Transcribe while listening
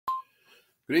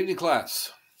Good evening,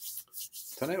 class.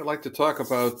 Tonight I'd like to talk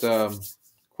about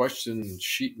question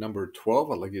sheet number 12.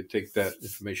 I'd like you to take that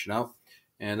information out,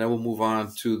 and then we'll move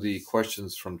on to the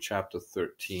questions from chapter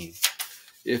 13.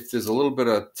 If there's a little bit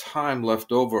of time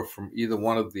left over from either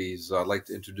one of these, I'd like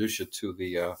to introduce you to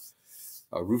the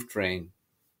roof drain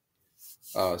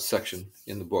section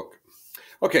in the book.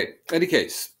 Okay, in any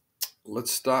case,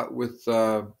 let's start with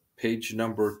page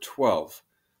number 12.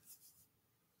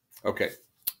 Okay.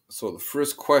 So the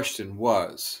first question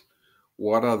was,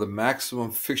 what are the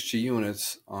maximum fixture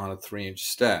units on a 3-inch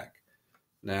stack?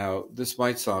 Now, this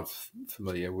might sound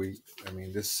familiar.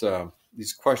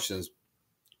 These questions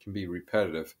can be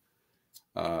repetitive,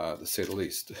 to say the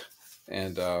least.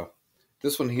 And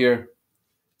this one here,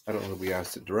 I don't know if we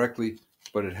asked it directly,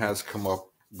 but it has come up.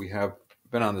 We have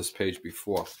been on this page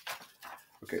before.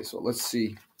 Okay, so let's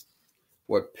see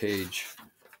what page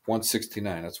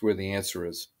 169. That's where the answer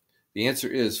is. The answer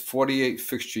is 48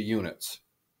 fixture units.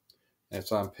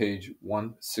 That's on page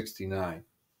 169.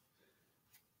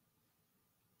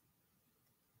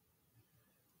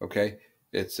 Okay,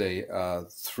 it's a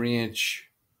 3-inch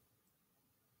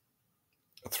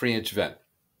vent.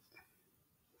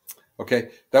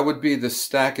 Okay, that would be the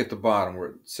stack at the bottom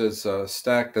where it says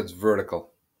stack that's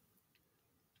vertical.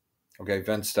 Okay,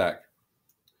 vent stack.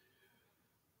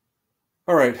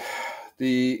 All right.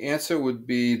 The answer would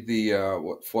be the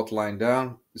fourth line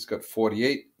down. It's got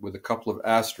 48 with a couple of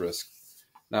asterisks.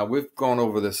 Now, we've gone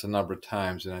over this a number of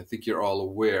times, and I think you're all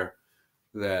aware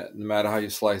that no matter how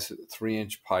you slice it, a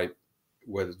 3-inch pipe,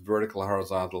 whether it's vertical or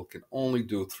horizontal, can only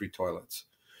do 3 toilets.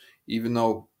 Even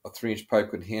though a 3-inch pipe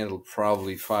could handle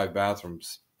probably 5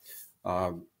 bathrooms,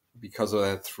 because of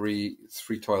that three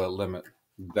toilet limit,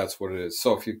 that's what it is.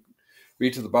 So if you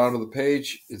read to the bottom of the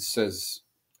page, it says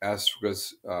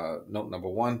asterisk note number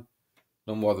 1,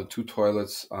 no more than 2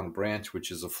 toilets on a branch,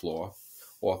 which is a floor,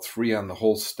 or 3 on the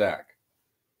whole stack.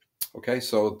 Okay,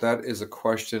 so that is a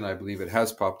question. I believe it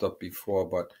has popped up before,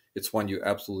 but it's one you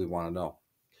absolutely want to know.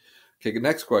 Okay,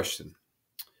 next question.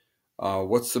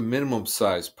 What's the minimum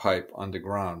size pipe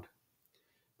underground?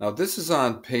 Now, this is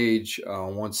on page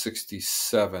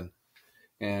 167,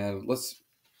 and let's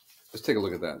take a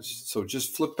look at that. So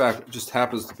just flip back. It just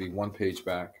happens to be one page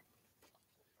back.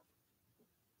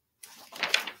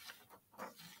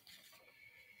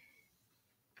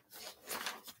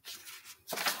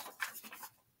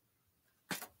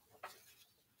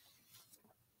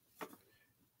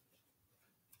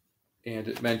 And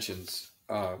it mentions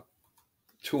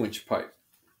 2-inch pipe.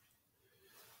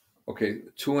 Okay,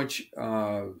 2-inch,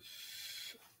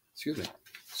 excuse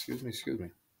me.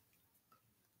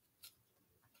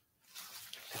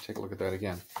 Take a look at that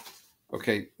again.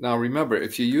 Okay, now remember,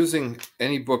 if you're using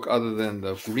any book other than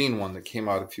the green one that came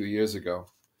out a few years ago,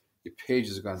 your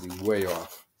pages are going to be way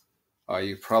off.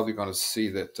 You're probably going to see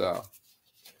that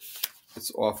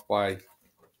it's off by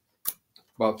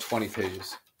about 20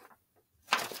 pages.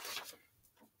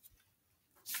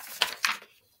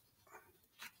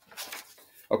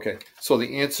 Okay, so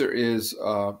the answer is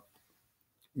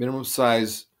minimum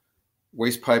size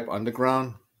waste pipe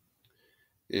underground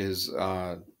is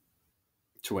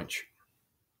 2-inch.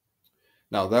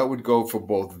 Now that would go for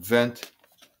both vent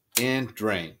and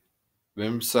drain.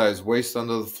 Minimum size waste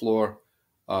under the floor,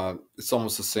 it's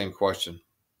almost the same question.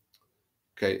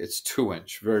 Okay, it's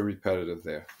 2-inch, very repetitive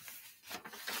there.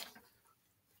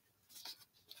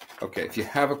 Okay, if you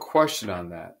have a question on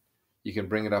that, you can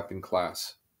bring it up in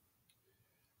class.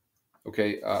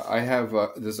 Okay, I have,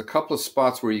 there's a couple of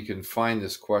spots where you can find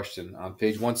this question. On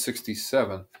page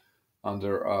 167,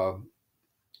 under about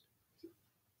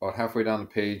halfway down the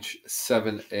page,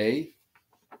 7A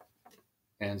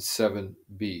and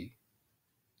 7B.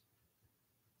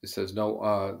 It says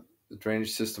no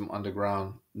drainage system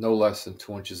underground, no less than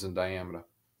 2 inches in diameter.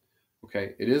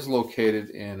 Okay, it is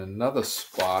located in another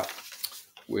spot,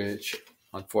 which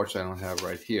unfortunately I don't have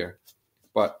right here,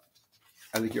 but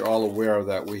I think you're all aware of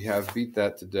that. We have beat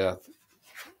that to death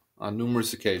on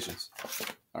numerous occasions.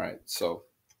 All right, so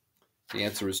the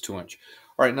answer is 2-inch.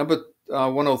 All right, number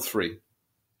 103.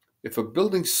 If a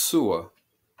building sewer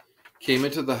came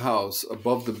into the house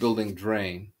above the building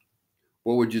drain,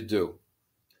 what would you do?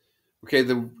 Okay,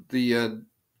 the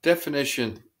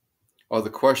definition or the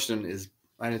question is,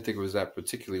 I didn't think it was that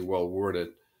particularly well worded.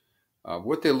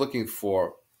 What they're looking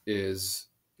for is,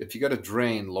 if you got a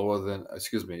drain lower than,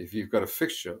 if you've got a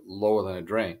fixture lower than a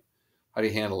drain, how do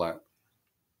you handle that?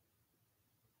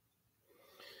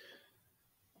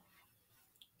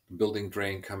 Building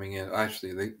drain coming in.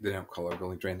 Actually, they don't call it a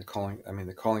building drain. They're calling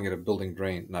it a building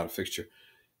drain, not a fixture.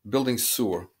 Building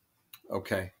sewer.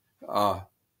 Okay. Let's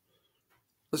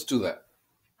do that.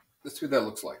 let's see what that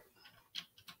looks like.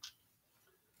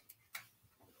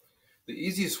 The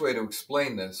easiest way to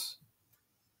explain this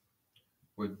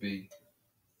would be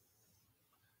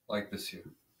like this here.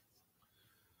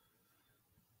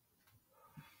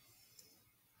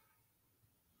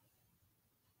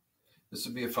 This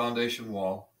would be a foundation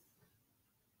wall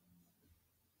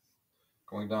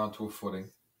going down to a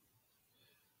footing.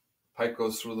 Pipe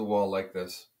goes through the wall like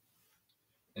this.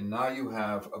 And now you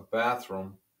have a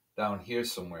bathroom down here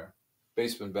somewhere,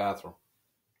 basement bathroom.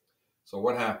 So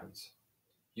what happens?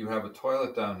 You have a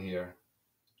toilet down here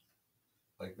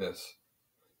like this.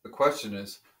 The question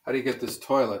is, how do you get this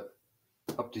toilet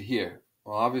up to here?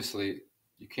 Well, obviously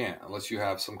you can't unless you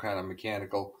have some kind of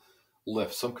mechanical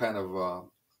lift, some kind of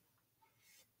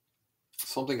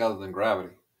something other than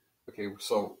gravity. Okay,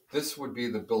 so this would be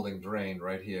the building drain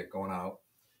right here going out.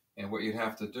 And what you'd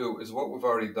have to do is what we've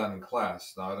already done in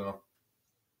class. Now, I don't know,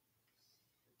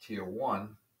 tier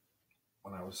 1,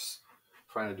 when I was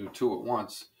trying to do 2 at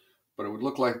once, but it would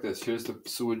look like this. Here's the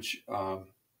sewage.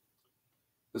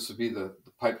 This would be the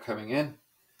pipe coming in.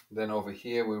 Then over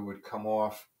here, we would come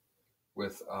off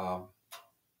with,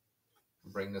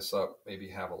 bring this up, maybe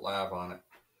have a lab on it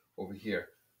over here.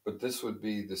 But this would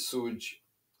be the sewage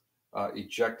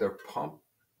ejector pump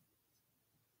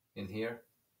in here.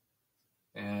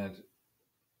 And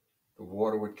the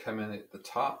water would come in at the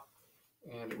top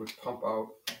and it would pump out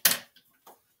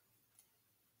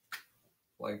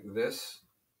like this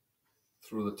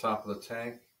through the top of the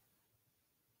tank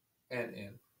and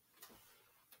in.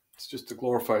 It's just a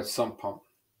glorified sump pump.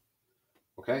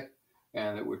 Okay?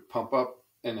 And it would pump up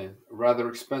and in. A rather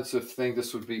expensive thing.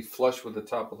 This would be flush with the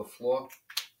top of the floor,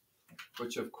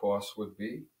 which of course would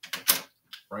be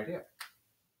right here.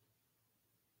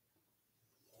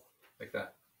 Like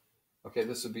that. Okay,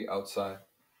 this would be outside.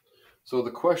 So the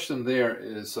question there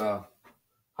is, how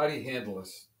do you handle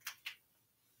this?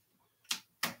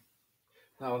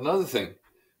 Now, another thing,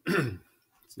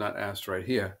 it's not asked right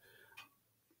here,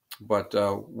 but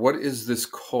what is this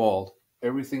called?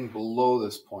 Everything below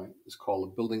this point is called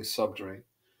a building subdrain.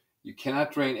 You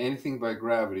cannot drain anything by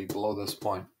gravity below this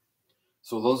point.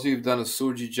 So those of you who've done a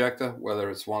sewage ejector, whether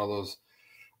it's one of those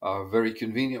very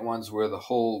convenient ones where the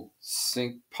whole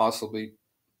sink, possibly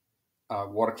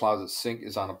water closet sink,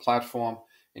 is on a platform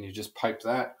and you just pipe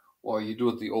that, or you do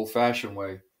it the old-fashioned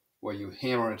way where you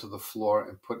hammer into the floor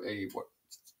and put a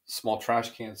small trash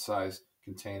can size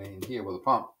container in here with a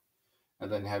pump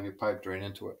and then have your pipe drain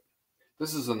into it.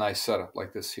 This is a nice setup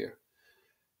like this here.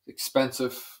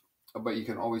 Expensive, but you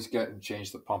can always get and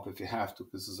change the pump if you have to,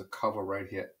 because there's a cover right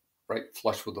here, right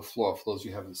flush with the floor for those of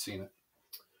you who haven't seen it.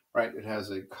 Right, it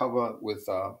has a cover with,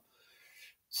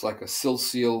 it's like a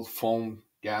sill-sealed foam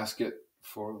gasket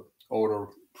for odor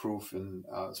proof, and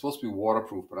it's supposed to be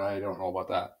waterproof, but I don't know about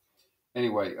that.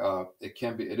 Anyway,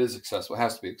 it is accessible. It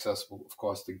has to be accessible, of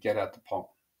course, to get at the pump.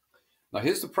 Now,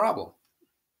 here's the problem.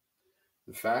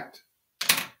 In fact,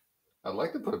 I'd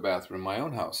like to put a bathroom in my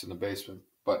own house in the basement,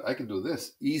 but I can do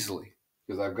this easily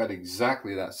because I've got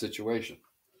exactly that situation.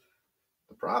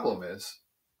 The problem is,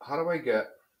 how do I get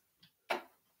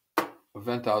a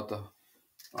vent out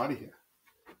of here?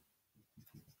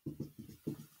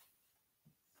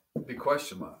 Big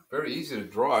question mark. Very easy to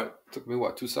draw it. Took me,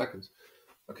 2 seconds?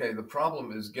 Okay, the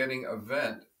problem is getting a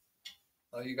vent.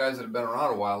 You guys that have been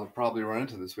around a while have probably run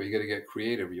into this, where you got to get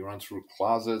creative. You run through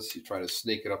closets, you try to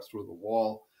snake it up through the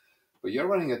wall, but you're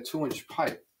running a 2-inch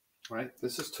pipe, right?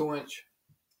 This is 2-inch.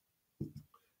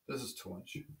 This is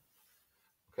 2-inch.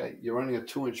 Okay, you're running a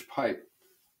 2-inch pipe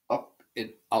up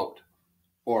and out,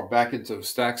 or back into a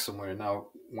stack somewhere. Now,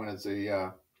 when it's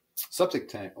a septic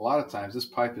tank, a lot of times this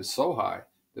pipe is so high,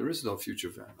 there is no future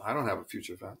vent. I don't have a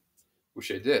future vent.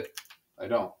 Wish I did. I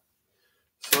don't.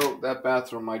 So that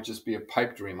bathroom might just be a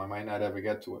pipe dream. I might not ever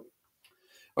get to it.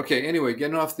 Okay, anyway,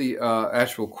 getting off the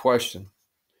actual question.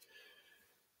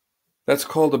 That's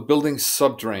called a building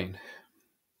subdrain.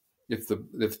 If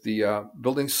the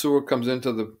building sewer comes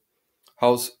into the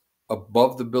house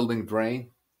above the building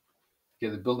drain,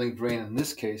 the building drain in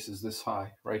this case is this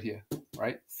high, right here,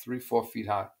 right? 3-4 feet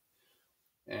high.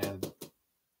 And,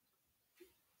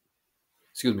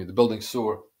 the building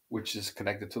sewer, which is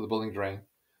connected to the building drain,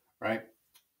 right?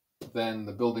 Then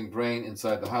the building drain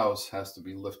inside the house has to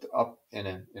be lifted up and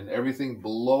in. And everything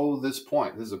below this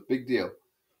point, this is a big deal,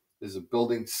 is a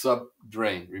building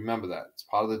sub-drain. Remember that. It's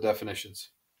part of the definitions.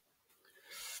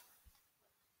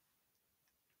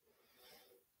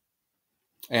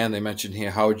 And they mentioned here,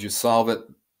 how would you solve it?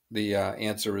 The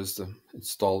answer is to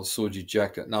install the sewage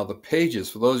ejector. Now, the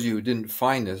pages, for those of you who didn't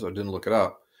find this or didn't look it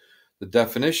up, the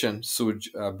definition,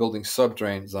 sewage building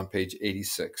subdrain, is on page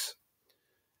 86.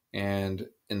 And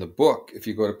in the book, if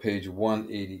you go to page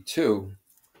 182,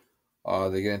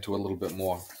 they get into a little bit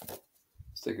more.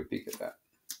 Let's take a peek at that.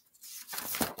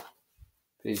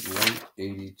 Page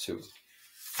 182.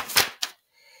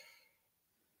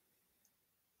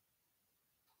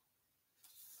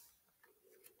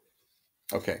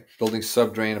 Okay, building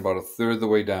subdrain about a third of the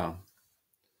way down.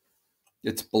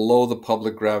 It's below the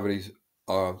public gravity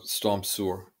storm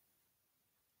sewer.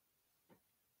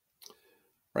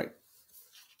 Right.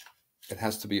 It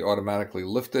has to be automatically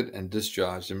lifted and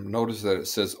discharged. And notice that it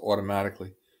says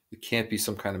automatically. It can't be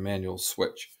some kind of manual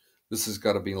switch. This has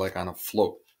got to be like on a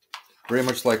float. Very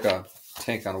much like a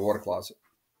tank on a water closet.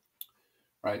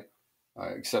 Right?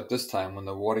 Except this time, when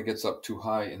the water gets up too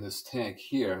high in this tank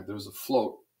here, there's a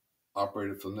float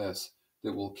operated from this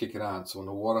that will kick it on. So when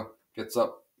the water gets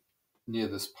up near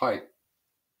this pipe,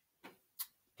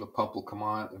 the pump will come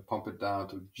on and pump it down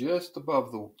to just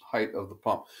above the height of the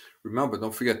pump. Remember,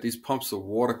 don't forget, these pumps are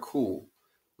water cooled,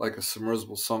 like a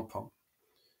submersible sump pump.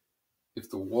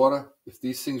 If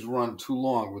these things run too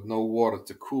long with no water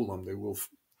to cool them, they will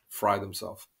fry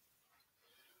themselves.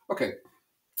 Okay,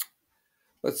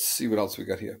 let's see what else we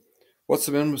got here. What's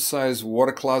the minimum size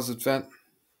water closet vent?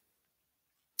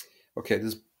 Okay,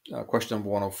 this is question number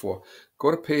 104.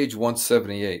 Go to page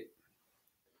 178.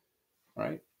 All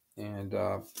right, and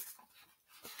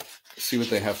see what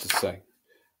they have to say.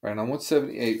 All right, on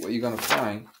 178, what you're going to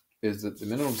find is that the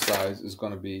minimum size is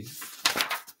going to be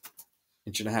 1.5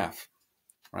 inches,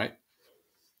 right?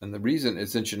 And the reason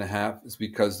it's 1.5 inches is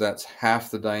because that's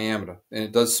half the diameter, and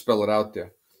it does spell it out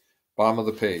there, bottom of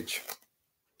the page.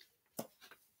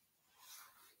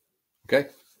 Okay,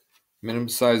 minimum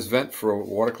size vent for a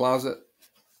water closet,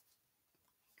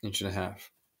 1.5 inches.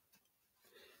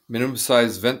 Minimum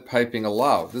size vent piping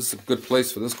allowed. This is a good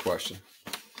place for this question.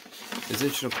 Is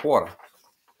 1.25 inches.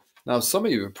 Now, some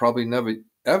of you have probably never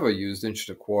ever used 1.25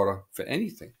 inches for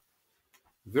anything.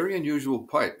 Very unusual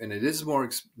pipe, and it is more.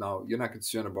 Now, you're not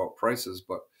concerned about prices,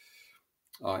 but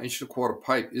 1.25 inches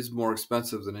pipe is more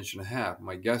expensive than 1.5 inches.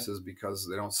 My guess is because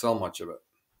they don't sell much of it,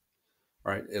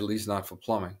 right? At least not for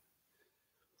plumbing.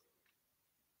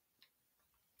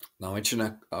 Now,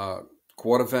 1.25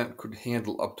 inch vent could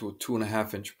handle up to a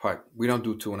 2.5 inch pipe. We don't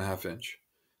do 2.5 inch,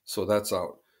 so that's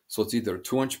out. So it's either a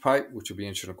 2-inch pipe, which would be 1.25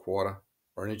 inches, or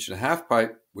 1.5 inch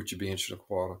pipe, which would be 1.25 inches,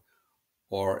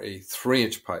 or a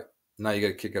 3-inch pipe. Now you got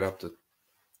to kick it up to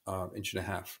 1.5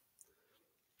 inches.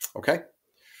 Okay.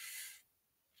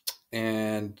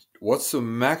 And what's the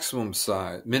maximum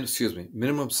size?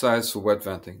 Minimum size for wet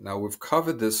venting. Now we've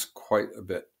covered this quite a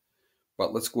bit,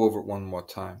 but let's go over it one more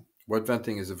time. Wet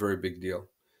venting is a very big deal.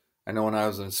 I know when I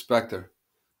was an inspector,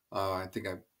 I think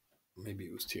maybe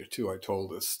it was tier 2. I told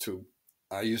this too.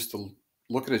 I used to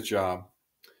look at a job,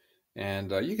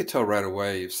 and you could tell right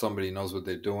away if somebody knows what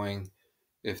they're doing,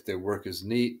 if their work is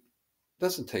neat. It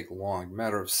doesn't take long,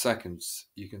 matter of seconds.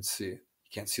 You can see it.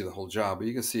 You can't see the whole job, but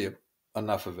you can see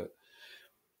enough of it.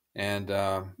 And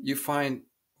you find,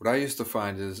 what I used to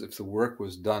find is if the work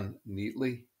was done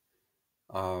neatly,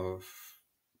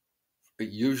 it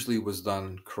usually was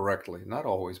done correctly. Not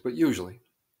always, but usually.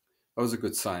 That was a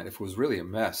good sign. If it was really a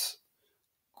mess,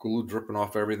 glue dripping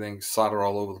off everything, solder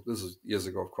all over. This is years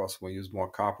ago, of course, when we used more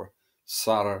copper.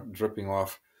 Solder dripping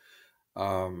off,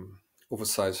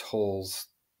 oversized holes,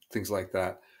 things like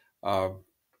that.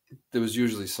 There was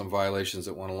usually some violations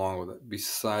that went along with it,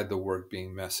 beside the work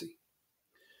being messy.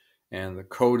 And the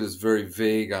code is very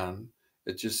vague on,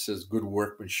 it just says good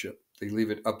workmanship. They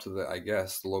leave it up to the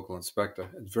local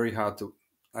inspector. It's very hard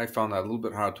I found that a little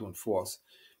bit hard to enforce.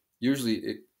 Usually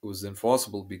it was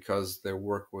enforceable because their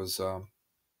work was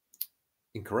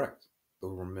incorrect. There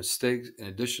were mistakes in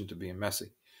addition to being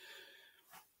messy.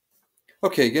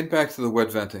 Okay, getting back to the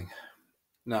wet venting.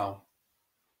 Now,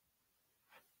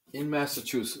 in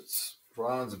Massachusetts, Rhode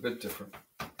Island's a bit different.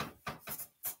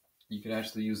 You can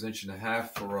actually use 1.5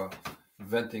 inches for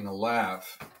venting a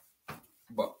lav,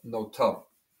 but no tub.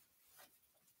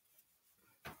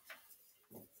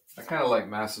 I kind of like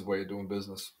Mass's way of doing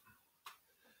business.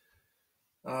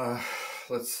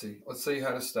 Let's see. Let's say you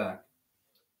had a stack,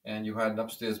 and you had an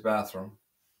upstairs bathroom,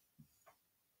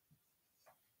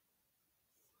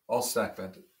 all stack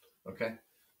vented. Okay,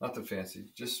 nothing fancy.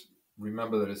 Just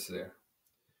remember that it's there.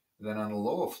 And then on the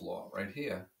lower floor, right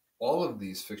here, all of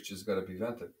these fixtures got to be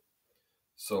vented.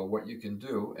 So what you can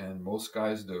do, and most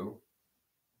guys do,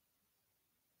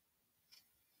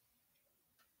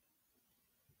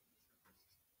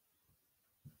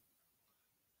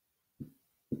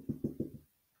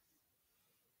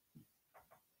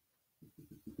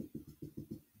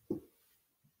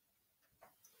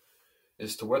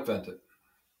 is to wet vent it.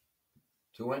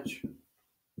 2 inch,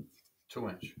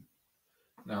 2-inch.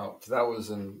 Now, if that was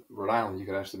in Rhode Island, you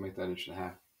could actually make that 1.5 inch.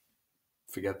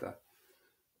 Forget that.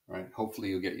 Right? Hopefully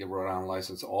you'll get your Rhode Island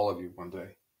license, all of you, one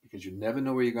day, because you never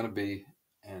know where you're going to be.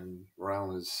 And Rhode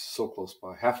Island is so close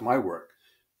by. Half of my work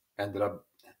ended up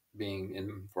being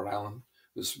in Rhode Island.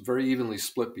 It was very evenly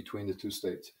split between the 2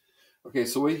 states. Okay,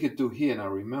 so what you could do here, now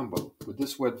remember, with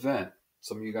this wet vent,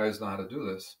 some of you guys know how to do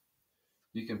this.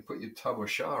 You can put your tub or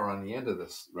shower on the end of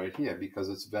this right here because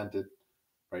it's vented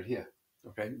right here.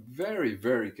 Okay, very,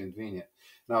 very convenient.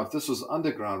 Now, if this was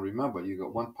underground, remember, you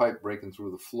got 1 pipe breaking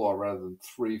through the floor rather than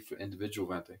 3 for individual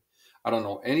venting. I don't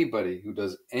know anybody who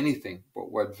does anything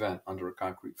but wet vent under a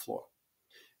concrete floor.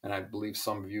 And I believe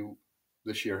some of you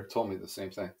this year told me the same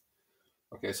thing.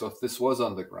 Okay, so if this was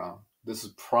underground, this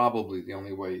is probably the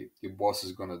only way your boss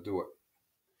is going to do it.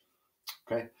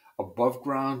 Okay, above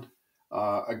ground,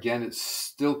 again, it's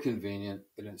still convenient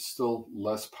and it's still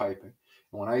less piping.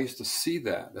 And when I used to see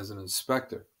that as an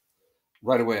inspector,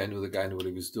 right away I knew the guy knew what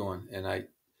he was doing, and I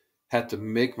had to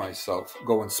make myself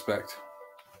go inspect.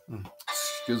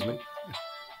 Excuse me.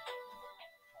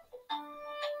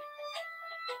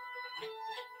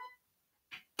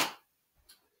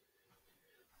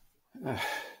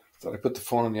 Thought I put the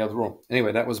phone in the other room.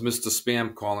 Anyway, that was Mr.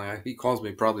 Spam calling. He calls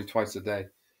me probably twice a day.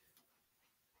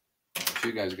 I'm sure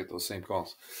you guys get those same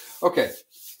calls. Okay,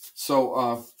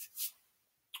 so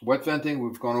wet venting,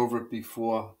 we've gone over it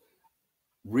before.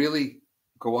 Really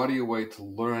go out of your way to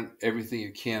learn everything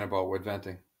you can about wet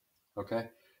venting. Okay,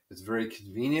 it's very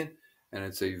convenient and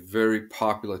it's a very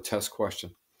popular test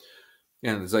question.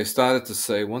 And as I started to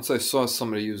say, once I saw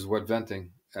somebody use wet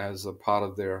venting as a part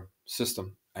of their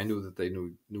system, I knew that they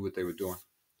knew what they were doing.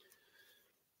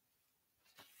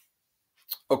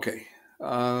 Okay,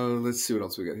 let's see what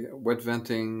else we got here. Wet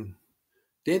venting,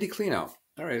 dandy clean out.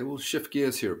 All right, we'll shift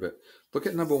gears here a bit. Look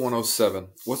at number 107.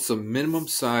 What's the minimum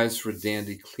size for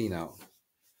dandy clean out?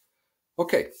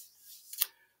 Okay,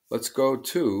 let's go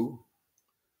to,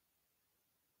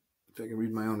 if I can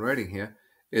read my own writing here,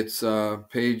 it's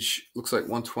page, looks like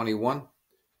 121.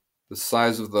 The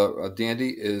size of the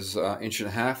dandy is 1.5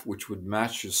 inches, which would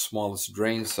match your smallest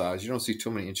drain size. You don't see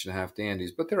too many 1.5 inch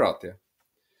dandies, but they're out there.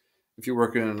 If you're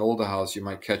working in an older house, you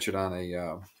might catch it on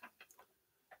a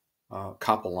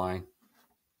copper line.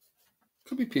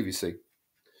 Could be PVC.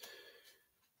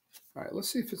 All right, let's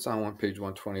see if it's on page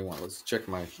 121. Let's check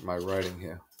my writing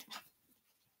here.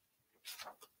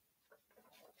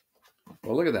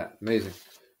 Well, look at that. Amazing.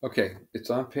 Okay, it's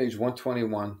on page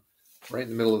 121, right in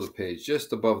the middle of the page,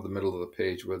 just above the middle of the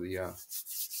page where the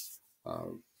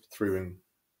 3-ring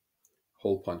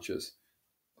hole punches.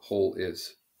 Hole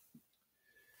is.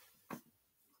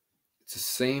 It's the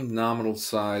same nominal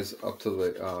size up to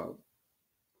the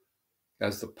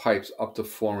as the pipes, up to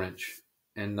 4-inch,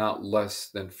 and not less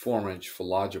than 4-inch for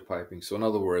larger piping. So in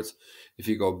other words, if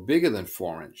you go bigger than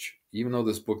 4-inch, even though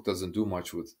this book doesn't do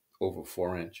much with over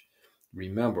 4-inch,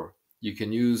 remember, you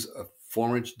can use a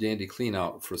 4-inch dandy clean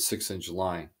out for a 6-inch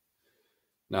line.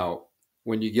 Now,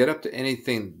 when you get up to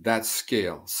anything that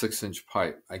scale, 6-inch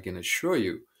pipe, I can assure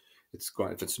you,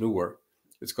 if it's newer,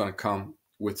 it's going to come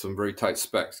with some very tight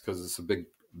specs because it's a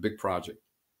big project.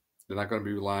 They're not going to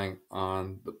be relying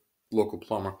on the local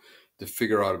plumber to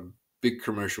figure out a big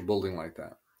commercial building like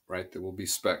that, right? There will be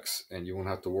specs and you won't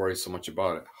have to worry so much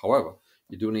about it. However,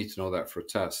 you do need to know that for a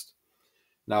test.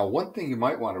 Now, one thing you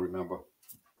might want to remember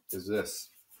is this.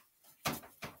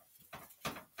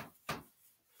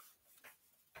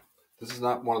 This is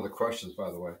not one of the questions,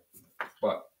 by the way,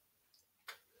 but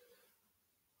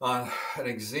on an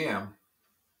exam,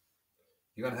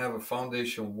 you're going to have a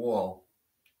foundation wall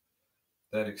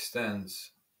that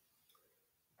extends,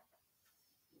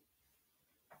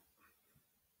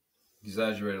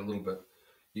 exaggerate a little bit.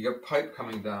 You got pipe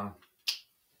coming down.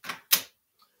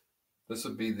 This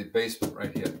would be the basement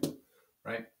right here,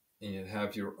 right? And you'd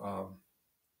have your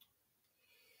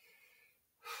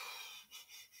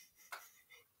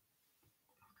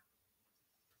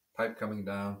pipe coming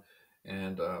down,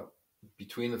 and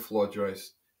between the floor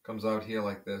joists comes out here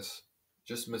like this,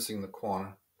 just missing the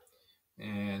corner,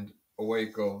 and away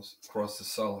it goes across the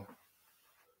cellar.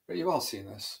 But you've all seen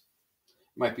this.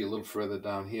 It might be a little further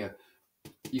down here.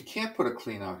 You can't put a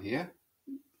clean out here.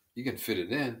 You can fit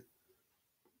it in.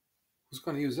 Who's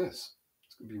going to use this?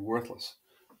 It's going to be worthless.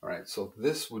 All right, so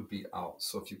this would be out.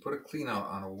 So if you put a clean out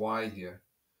on a Y here,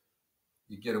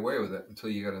 you get away with it until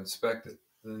you got to inspect it.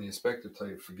 And then the inspector tell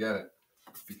you forget it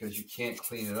because you can't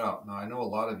clean it out. Now, I know a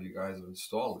lot of you guys have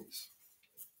installed these,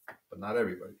 but not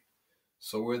everybody.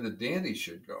 So where the dandy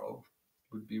should go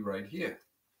would be right here,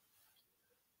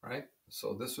 right?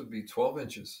 So this would be 12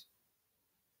 inches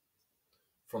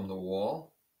from the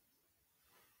wall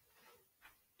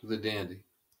to the Dandy.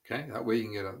 Okay, that way you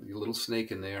can get a little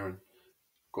snake in there and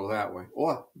go that way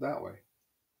or that way.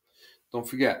 Don't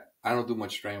forget, I don't do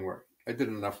much drain work. I did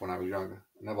enough when I was younger.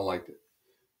 I never liked it.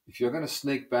 If you're going to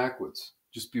snake backwards,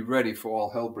 just be ready for all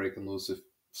hell breaking loose if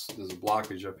there's a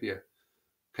blockage up here.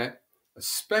 Okay?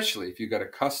 Especially if you got a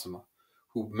customer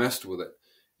who messed with it.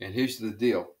 And here's the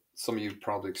deal. Some of you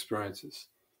probably experience this.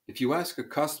 If you ask a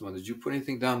customer, did you put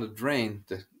anything down the drain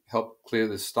to help clear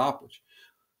this stoppage?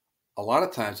 A lot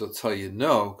of times they'll tell you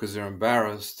no because they're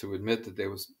embarrassed to admit that they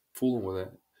was fooling with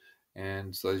it.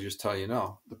 And so they just tell you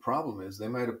no. The problem is they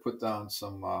might have put down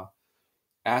some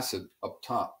acid up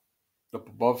top, up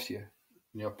above you,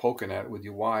 and you're poking at it with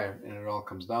your wire, and it all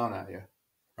comes down at you,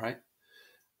 right?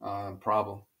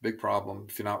 Big problem.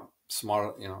 If you're not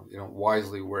smart, you don't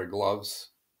wisely wear gloves,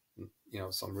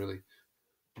 some really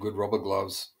good rubber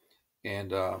gloves,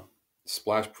 and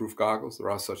splash-proof goggles. There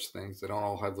are such things. They don't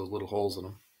all have those little holes in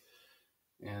them,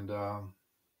 and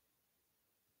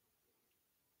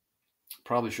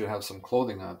probably should have some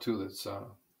clothing on too. That's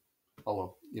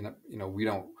although we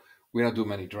don't do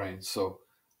many drains, so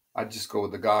I'd just go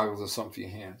with the goggles or something for your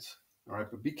hands. All right,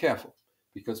 but be careful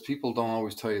because people don't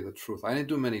always tell you the truth. I didn't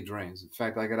do many drains. In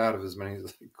fact, I got out of as many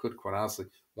as I could, quite honestly,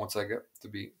 once I got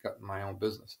in my own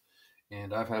business.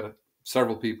 And I've had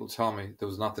several people tell me there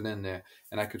was nothing in there,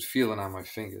 and I could feel it on my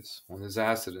fingers. When there's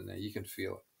acid in there, you can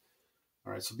feel it.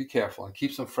 All right, so be careful and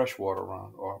keep some fresh water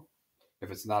around, or if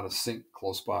it's not a sink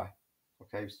close by.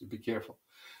 Okay, so be careful.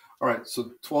 All right,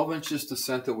 so 12 inches to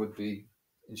center would be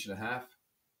 1.5 inches.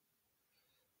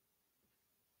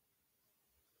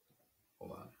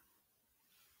 Hold on.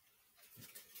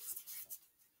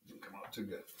 Didn't come out too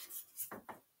good.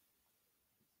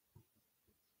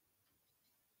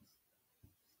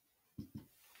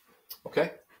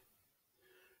 Okay.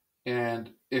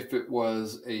 And if it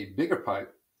was a bigger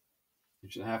pipe,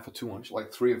 1.5 or 2 inch,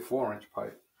 like 3 or 4 inch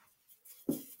pipe,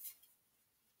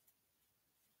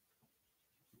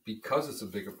 because it's a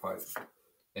bigger pipe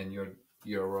and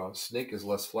your snake is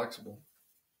less flexible,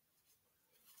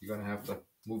 you're going to have to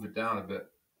move it down a bit.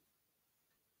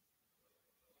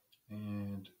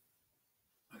 And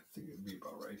I think it'd be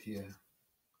about right here.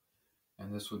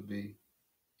 And this would be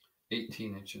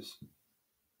 18 inches.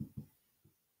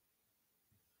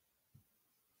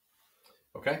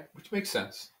 Okay, which makes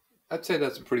sense. I'd say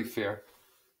that's pretty fair.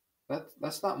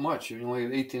 That's not much. You only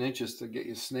have 18 inches to get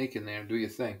your snake in there and do your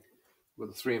thing with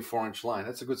a 3 and 4 inch line.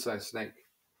 That's a good sized snake.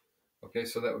 Okay,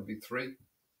 so that would be 3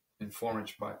 and 4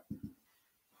 inch pipe.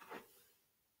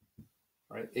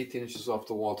 All right, 18 inches off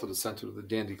the wall to the center of the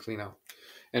Dandy cleanout.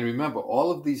 And remember,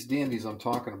 all of these Dandies I'm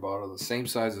talking about are the same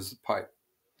size as the pipe.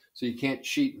 So you can't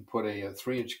cheat and put a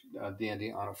 3 inch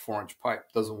Dandy on a 4 inch pipe.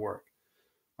 It doesn't work,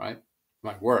 right? It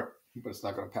might work, but it's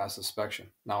not going to pass inspection.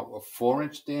 Now, a 4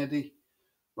 inch Dandy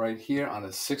right here on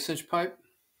a 6 inch pipe,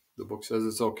 the book says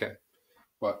it's okay.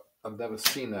 But I've never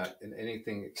seen that in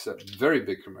anything except very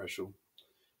big commercial.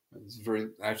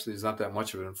 There's not that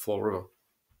much of it in Fall River.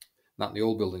 Not in the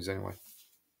old buildings anyway.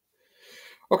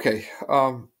 Okay,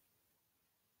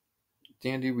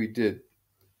 Dandy we did.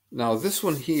 Now this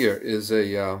one here is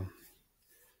the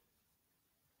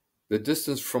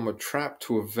distance from a trap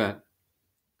to a vent.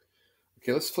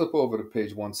 Okay, let's flip over to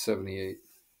page 178.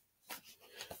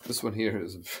 This one here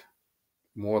is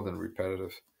more than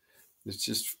repetitive. It's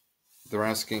just, they're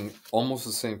asking almost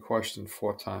the same question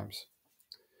 4 times.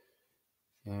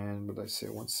 And what did I say,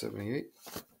 178?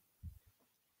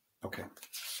 Okay.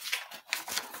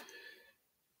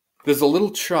 There's a little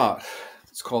chart.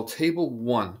 It's called Table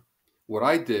 1. What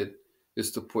I did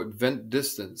is to put vent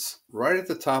distance right at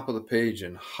the top of the page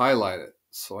and highlight it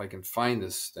so I can find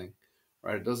this thing.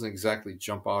 Right? It doesn't exactly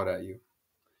jump out at you.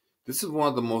 This is one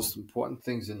of the most important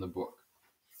things in the book.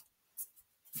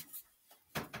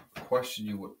 A question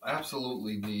you would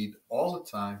absolutely need all the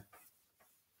time.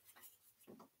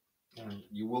 And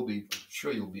I'm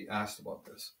sure you'll be asked about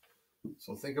this.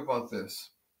 So think about this.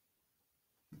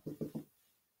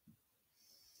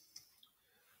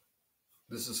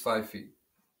 This is 5 feet,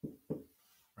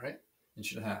 right? 1.5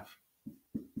 inches.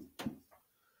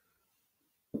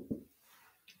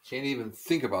 Can't even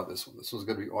think about this one. This one's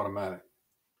going to be automatic.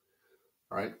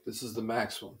 All right, this is the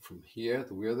maximum from here,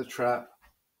 the rear of the trap,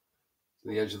 to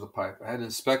the edge of the pipe. I had an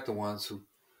inspector once who,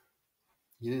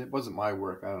 it wasn't my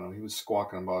work, I don't know, he was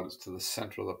squawking about it to the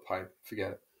center of the pipe.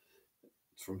 Forget it.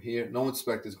 It's from here. No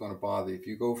inspector is going to bother you. If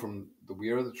you go from the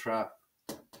rear of the trap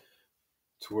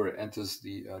to where it enters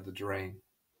the drain,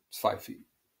 it's 5 feet.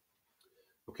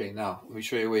 Okay, now let me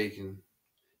show you a way you can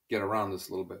get around this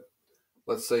a little bit.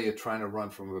 Let's say you're trying to run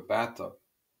from a bathtub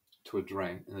to a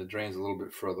drain, and the drain's a little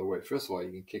bit further away. First of all,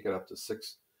 you can kick it up to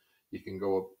 6. you can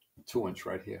go up 2 inch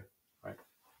right here, right?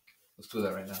 Let's do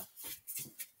that right now.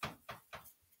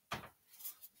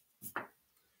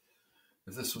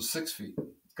 If this was 6 feet,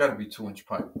 it's got to be 2 inch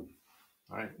pipe.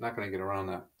 All right, not going to get around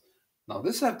that. Now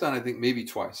this I've done, I think, maybe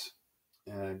twice,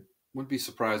 and I wouldn't be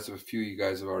surprised if a few of you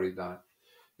guys have already done it.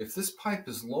 If this pipe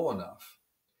is low enough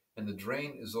and the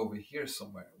drain is over here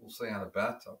somewhere, we'll say on a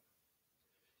bathtub,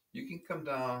 you can come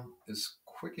down as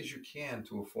quick as you can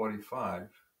to a 45,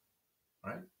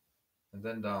 right? And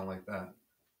then down like that.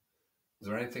 Is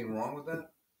there anything wrong with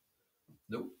that?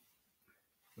 Nope.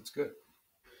 That's good.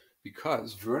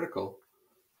 Because vertical,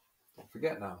 don't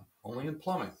forget now, only in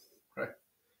plumbing, right?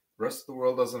 The rest of the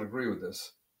world doesn't agree with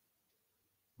this.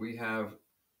 We have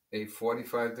a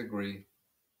 45 degree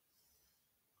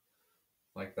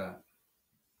like that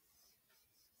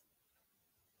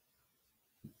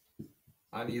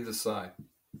on either side.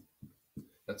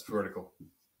 That's vertical,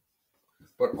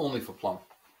 but only for plumbing.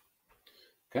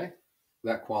 Okay,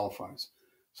 that qualifies.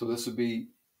 So this would be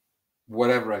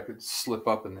whatever I could slip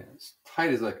up in there, as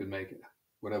tight as I could make it,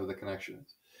 whatever the connection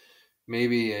is.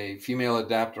 Maybe a female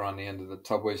adapter on the end of the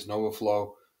tub waste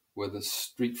Novaflow with a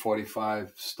Street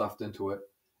 45 stuffed into it,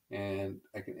 and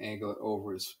I can angle it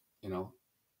over as,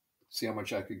 see how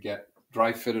much I could get.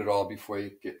 Dry fit it all before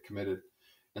you get committed.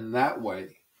 And that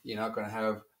way, you're not going to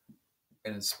have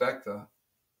an inspector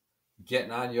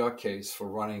getting on your case for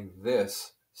running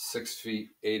this 6 feet,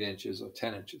 8 inches, or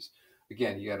 10 inches.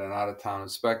 Again, you got an out-of-town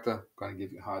inspector, going to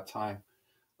give you a hard time.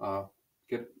 Do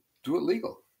it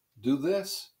legal. Do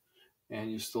this,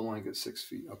 and you still only get 6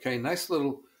 feet. Okay, nice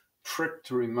little trick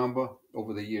to remember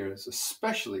over the years,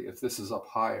 especially if this is up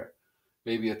higher.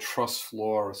 Maybe a truss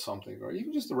floor or something, or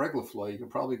even just a regular floor. You can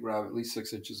probably grab at least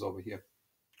 6 inches over here.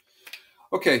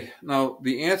 Okay, now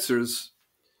the answers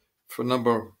for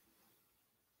number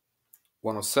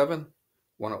 107,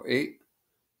 108,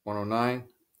 109,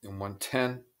 and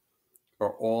 110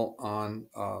 are all on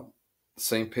the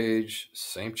same page,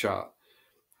 same chart.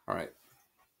 All right.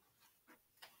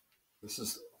 This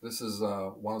is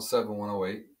 107,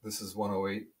 108. This is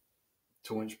 108.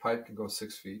 2 inch pipe can go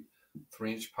 6 feet.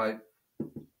 3 inch pipe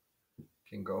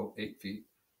can go 8 feet.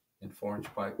 And 4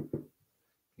 inch pipe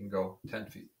can go 10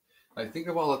 feet. I think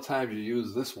of all the times you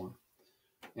use this one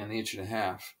and the 1.5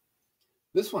 inches.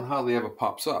 This one hardly ever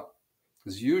pops up,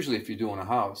 because usually if you're doing a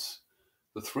house,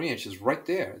 the 3 inch is right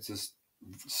there. It's just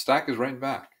stack is right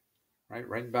back,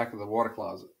 right in back of the water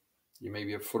closet. You may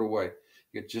be a foot away.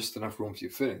 You get just enough room for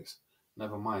your fittings.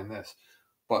 Never mind this.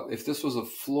 But if this was a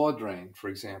floor drain, for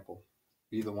example,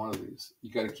 either one of these,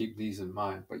 you got to keep these in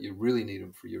mind, but you really need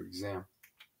them for your exam.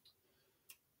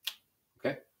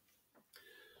 Okay?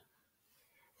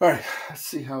 All right, let's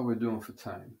see how we're doing for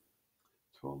time.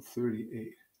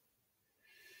 12:38.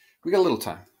 We got a little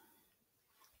time.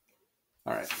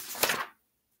 All right.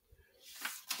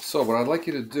 So what I'd like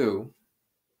you to do,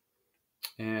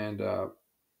 and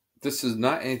this is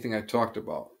not anything I talked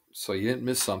about, so you didn't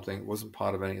miss something. It wasn't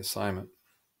part of any assignment.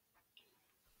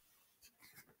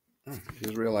 I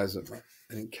just realized that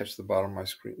I didn't catch the bottom of my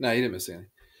screen. No, you didn't miss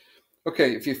anything.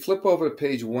 Okay, if you flip over to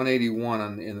page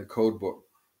 181 in the code book,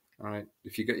 all right,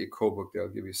 if you got your code book there, I'll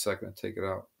give you a second to take it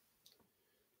out.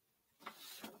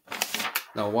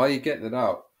 Now, while you're getting it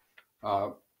out,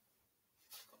 I'm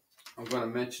going to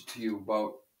mention to you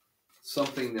about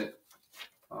something that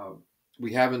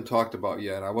we haven't talked about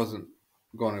yet. I wasn't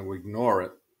going to ignore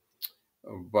it,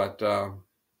 but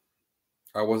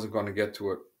I wasn't going to get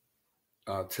to it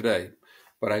today.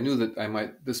 But I knew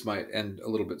that this might end a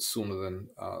little bit sooner than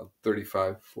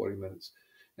 35, 40 minutes,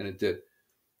 and it did.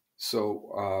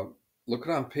 So look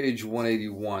on page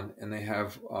 181, and they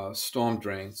have storm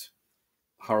drains,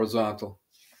 horizontal.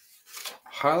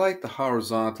 Highlight the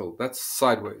horizontal. That's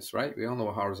sideways, right? We all know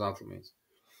what horizontal means.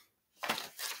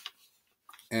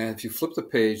 And if you flip the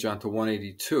page onto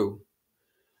 182,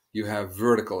 you have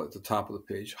vertical at the top of the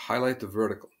page. Highlight the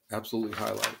vertical. Absolutely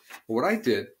highlight it. But what I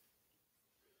did,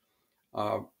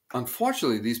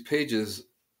 unfortunately,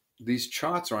 these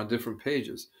charts are on different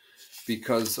pages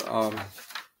because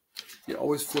you're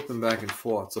always flipping back and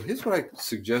forth. So here's what I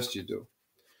suggest you do.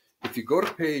 If you go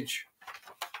to page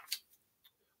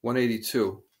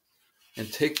 182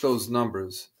 and take those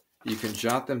numbers, you can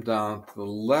jot them down to the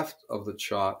left of the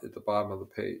chart at the bottom of the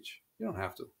page. You don't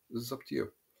have to. This is up to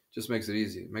you. Just makes it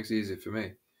easy. It makes it easy for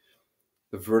me.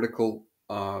 The vertical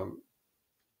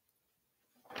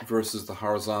versus the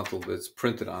horizontal that's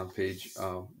printed on page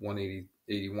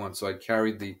 181. So I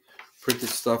carried the printed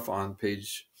stuff on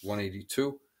page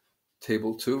 182,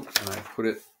 table 2, and I put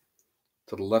it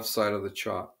to the left side of the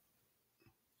chart.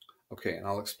 Okay, and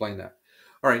I'll explain that.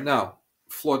 All right, now,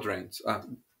 floor drains.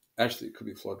 Actually, it could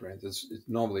be flood drains. It's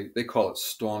normally, they call it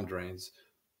storm drains.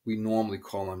 We normally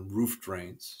call them roof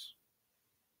drains.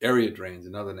 Area drains,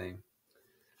 another name.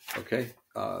 Okay,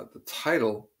 the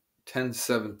title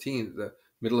 1017, the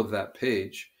middle of that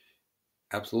page,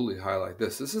 absolutely highlight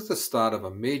this. This is the start of a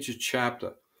major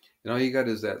chapter. And all you got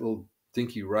is that little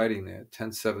dinky writing there,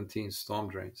 1017 storm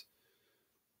drains.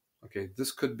 Okay,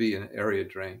 this could be an area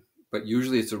drain, but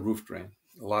usually it's a roof drain.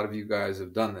 A lot of you guys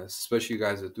have done this, especially you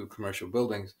guys that do commercial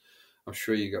buildings. I'm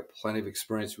sure you got plenty of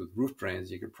experience with roof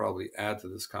drains. You could probably add to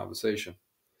this conversation.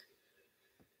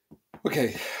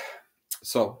 Okay,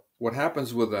 so what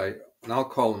happens with and I'll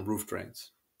call them roof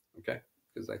drains, okay,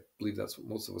 because I believe that's what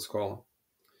most of us call them.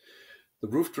 The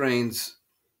roof drains,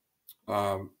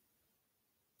 the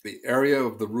area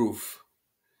of the roof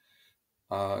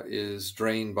is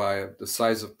drained by the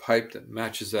size of pipe that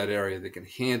matches that area that can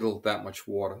handle that much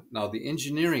water. Now, the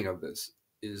engineering of this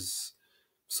is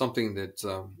something that,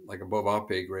 like above our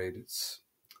pay grade, it's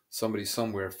somebody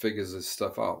somewhere figures this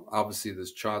stuff out. Obviously,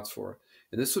 there's charts for it.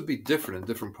 And this would be different in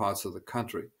different parts of the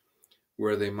country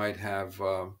where they might have,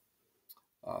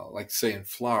 like say in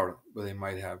Florida, where they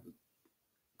might have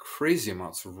crazy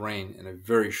amounts of rain in a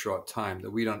very short time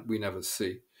that we never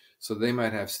see. So they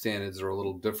might have standards that are a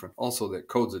little different. Also, their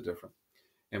codes are different.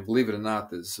 And believe it or not,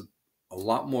 there's a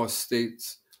lot more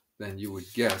states than you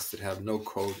would guess that have no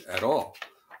code at all,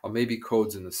 or maybe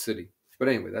codes in the city. But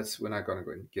anyway, we're not going to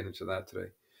go and get into that today.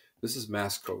 This is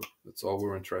Mass Code. That's all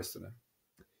we're interested in.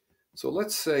 So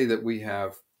let's say that we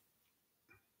have,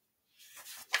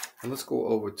 and let's go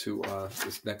over to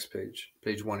this next page,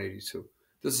 page 182.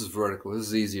 This is vertical. This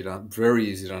is very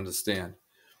easy to understand.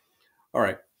 All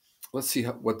right, let's see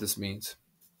what this means.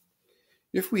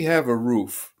 If we have a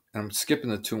roof, and I'm skipping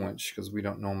the 2-inch because we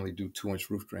don't normally do 2-inch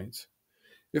roof drains.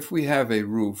 If we have a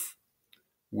roof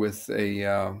with a,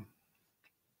 I'll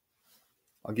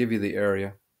give you the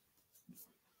area.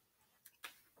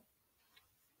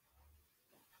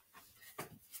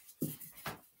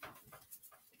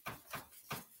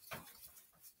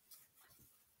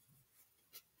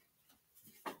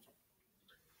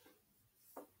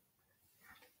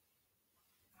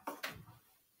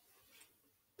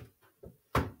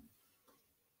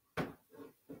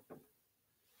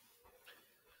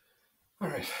 All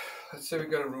right, let's say we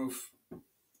got a roof.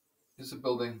 Here's a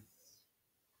building.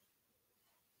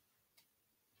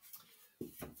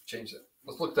 Change that.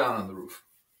 Let's look down on the roof.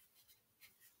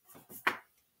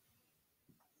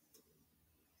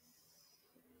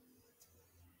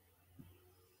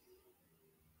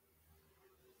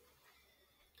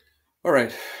 All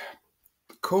right,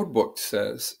 the code book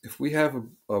says if we have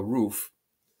a roof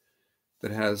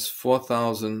that has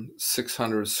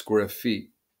 4,600 square feet,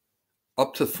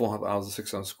 up to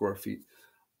 4,600 square feet,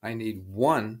 I need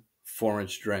one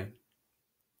 4-inch drain.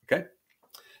 Okay.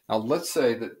 Now let's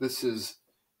say that this is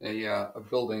a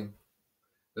building.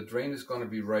 The drain is going to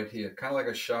be right here, kind of like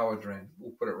a shower drain.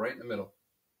 We'll put it right in the middle.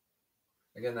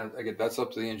 Again, that's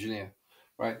up to the engineer,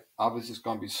 right? Obviously, it's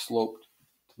going to be sloped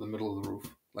to the middle of the roof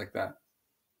like that.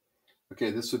 Okay,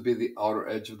 this would be the outer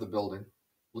edge of the building,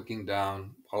 looking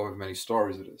down however many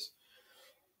stories it is.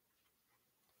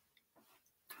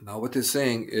 Now what they're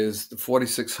saying is the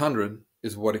 4,600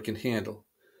 is what it can handle.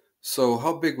 So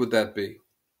how big would that be?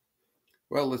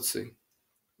 Well, let's see.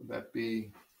 Would that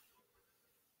be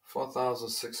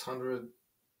 4,600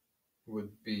 would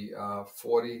be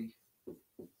 40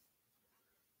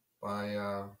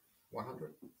 by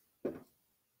 100?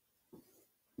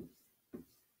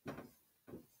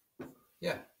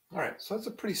 Yeah, all right. So that's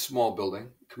a pretty small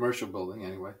building, commercial building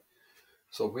anyway.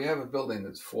 So if we have a building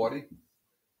that's 40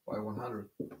 by 100,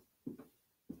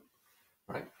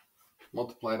 right?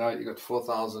 Multiply it out, you got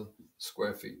 4,000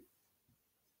 square feet.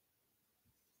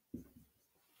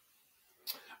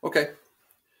 Okay.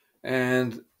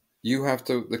 And you have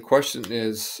to, the question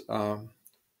is,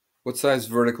 what size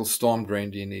vertical storm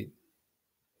drain do you need?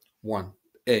 1.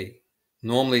 A.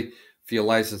 Normally, for your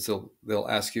license, they'll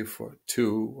ask you for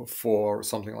 2 or 4 or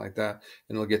something like that,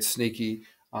 and they'll get sneaky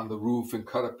on the roof and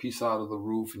cut a piece out of the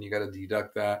roof, and you got to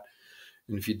deduct that.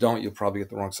 And if you don't, you'll probably get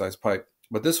the wrong size pipe.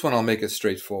 But this one, I'll make it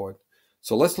straightforward.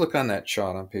 So let's look on that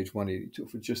chart on page 182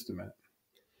 for just a minute.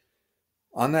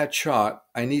 On that chart,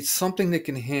 I need something that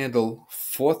can handle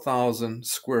 4,000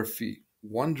 square feet,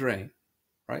 one drain,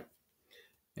 right?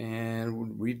 And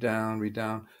we'll read down.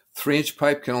 3-inch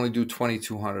pipe can only do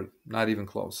 2,200, not even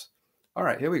close. All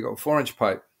right, here we go. 4-inch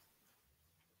pipe.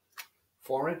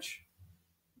 4-inch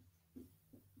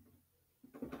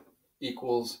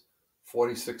equals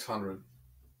 4,600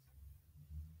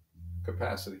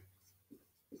 capacity.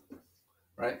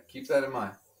 Right? Keep that in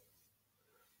mind.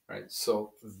 Right?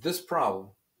 So this problem,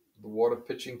 the water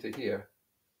pitching to here.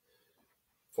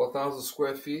 4,000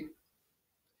 square feet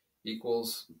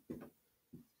equals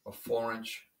a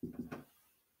 4-inch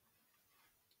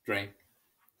drain.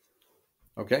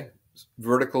 Okay,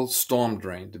 vertical storm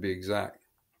drain to be exact.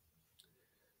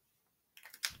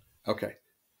 Okay,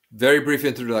 very brief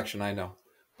introduction, I know,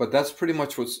 but that's pretty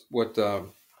much what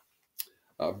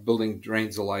building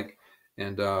drains are like.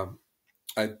 And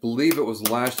I believe it was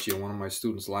last year, one of my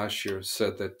students last year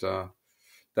said that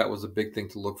that was a big thing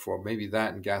to look for, maybe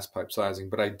that and gas pipe sizing.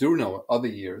 But I do know other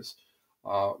years,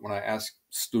 when I ask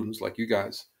students like you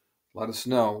guys, let us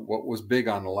know what was big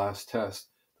on the last test.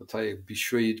 They'll tell you, be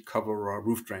sure you cover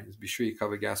roof drains, be sure you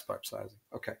cover gas pipe sizing.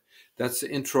 Okay, that's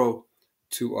the intro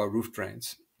to roof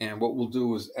drains. And what we'll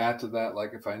do is add to that,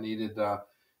 like if I needed,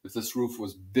 if this roof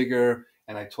was bigger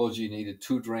and I told you needed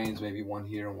 2 drains, maybe one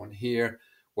here and one here,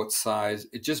 what size,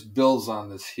 it just builds on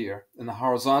this here. And the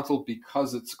horizontal,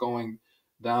 because it's going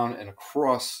down and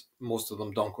across, most of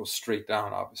them don't go straight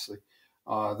down, obviously.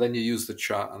 Then you use the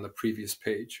chart on the previous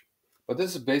page. But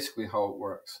this is basically how it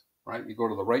works, right? You go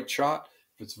to the right chart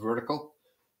if it's vertical,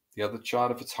 the other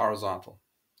chart if it's horizontal,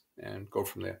 and go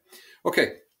from there.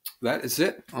 Okay, that is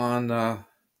it on,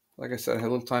 like I said, I had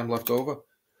a little time left over.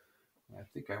 I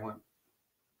think I went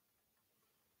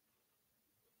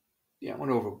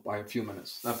over by a few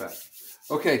minutes. Not bad.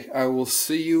 Okay, I will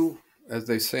see you, as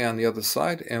they say, on the other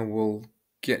side, and we'll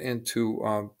get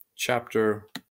into chapter